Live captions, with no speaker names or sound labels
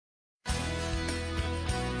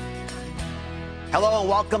Hello and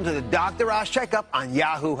welcome to the Dr. Oz Checkup on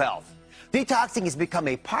Yahoo Health. Detoxing has become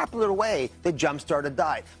a popular way to jumpstart a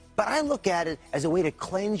diet, but I look at it as a way to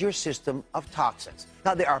cleanse your system of toxins.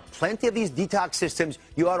 Now, there are plenty of these detox systems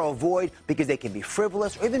you ought to avoid because they can be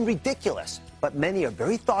frivolous or even ridiculous, but many are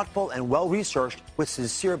very thoughtful and well-researched with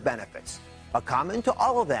sincere benefits. A common to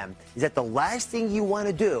all of them is that the last thing you want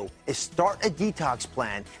to do is start a detox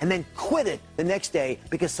plan and then quit it the next day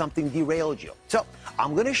because something derailed you. So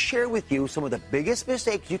I'm going to share with you some of the biggest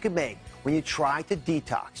mistakes you can make when you try to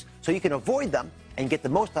detox so you can avoid them and get the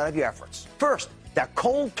most out of your efforts. First, that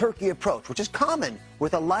cold turkey approach, which is common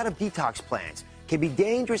with a lot of detox plans, can be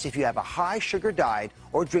dangerous if you have a high sugar diet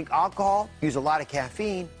or drink alcohol, use a lot of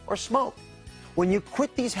caffeine, or smoke. When you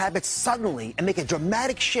quit these habits suddenly and make a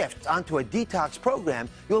dramatic shift onto a detox program,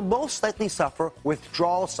 you'll most likely suffer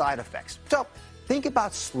withdrawal side effects. So think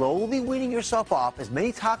about slowly weaning yourself off as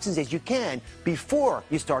many toxins as you can before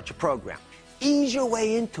you start your program. Ease your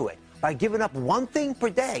way into it by giving up one thing per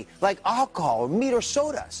day, like alcohol or meat or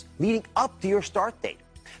sodas, leading up to your start date.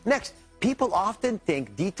 Next, people often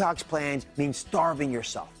think detox plans mean starving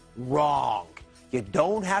yourself. Wrong. You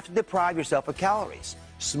don't have to deprive yourself of calories.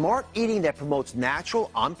 Smart eating that promotes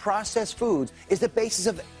natural, unprocessed foods is the basis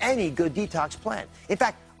of any good detox plan. In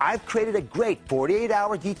fact, I've created a great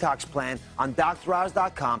 48-hour detox plan on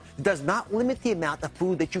DrOz.com that does not limit the amount of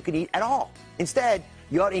food that you can eat at all. Instead,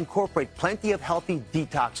 you ought to incorporate plenty of healthy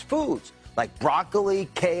detox foods like broccoli,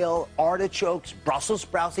 kale, artichokes, Brussels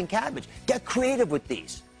sprouts, and cabbage. Get creative with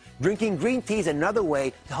these. Drinking green tea is another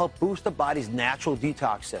way to help boost the body's natural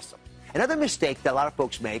detox system. Another mistake that a lot of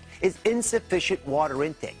folks make is insufficient water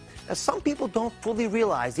intake. Now, some people don't fully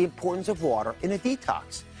realize the importance of water in a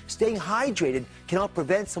detox. Staying hydrated can help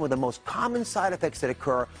prevent some of the most common side effects that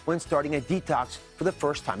occur when starting a detox for the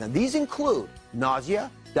first time. Now, these include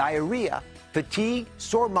nausea, diarrhea, fatigue,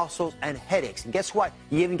 sore muscles, and headaches. And guess what?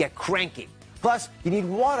 You even get cranky. Plus, you need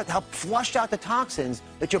water to help flush out the toxins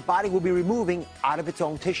that your body will be removing out of its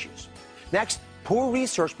own tissues. Next, poor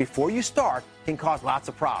research before you start can cause lots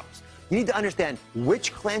of problems. You need to understand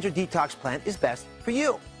which cleanse or detox plan is best for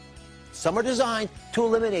you. Some are designed to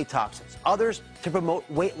eliminate toxins, others to promote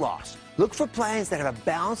weight loss. Look for plans that have a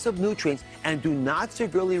balance of nutrients and do not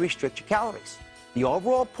severely restrict your calories. The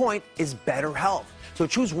overall point is better health. So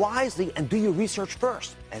choose wisely and do your research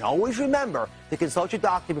first. And always remember to consult your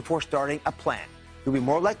doctor before starting a plan. You'll be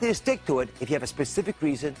more likely to stick to it if you have a specific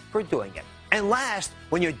reason for doing it. And last,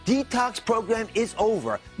 when your detox program is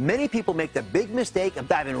over, many people make the big mistake of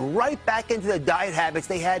diving right back into the diet habits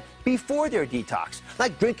they had before their detox,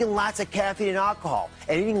 like drinking lots of caffeine and alcohol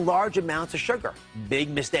and eating large amounts of sugar. Big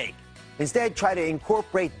mistake. Instead, try to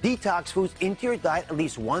incorporate detox foods into your diet at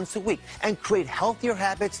least once a week and create healthier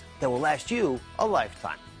habits that will last you a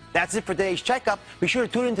lifetime. That's it for today's checkup. Be sure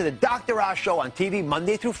to tune into the Dr. Oz Show on TV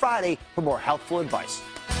Monday through Friday for more healthful advice.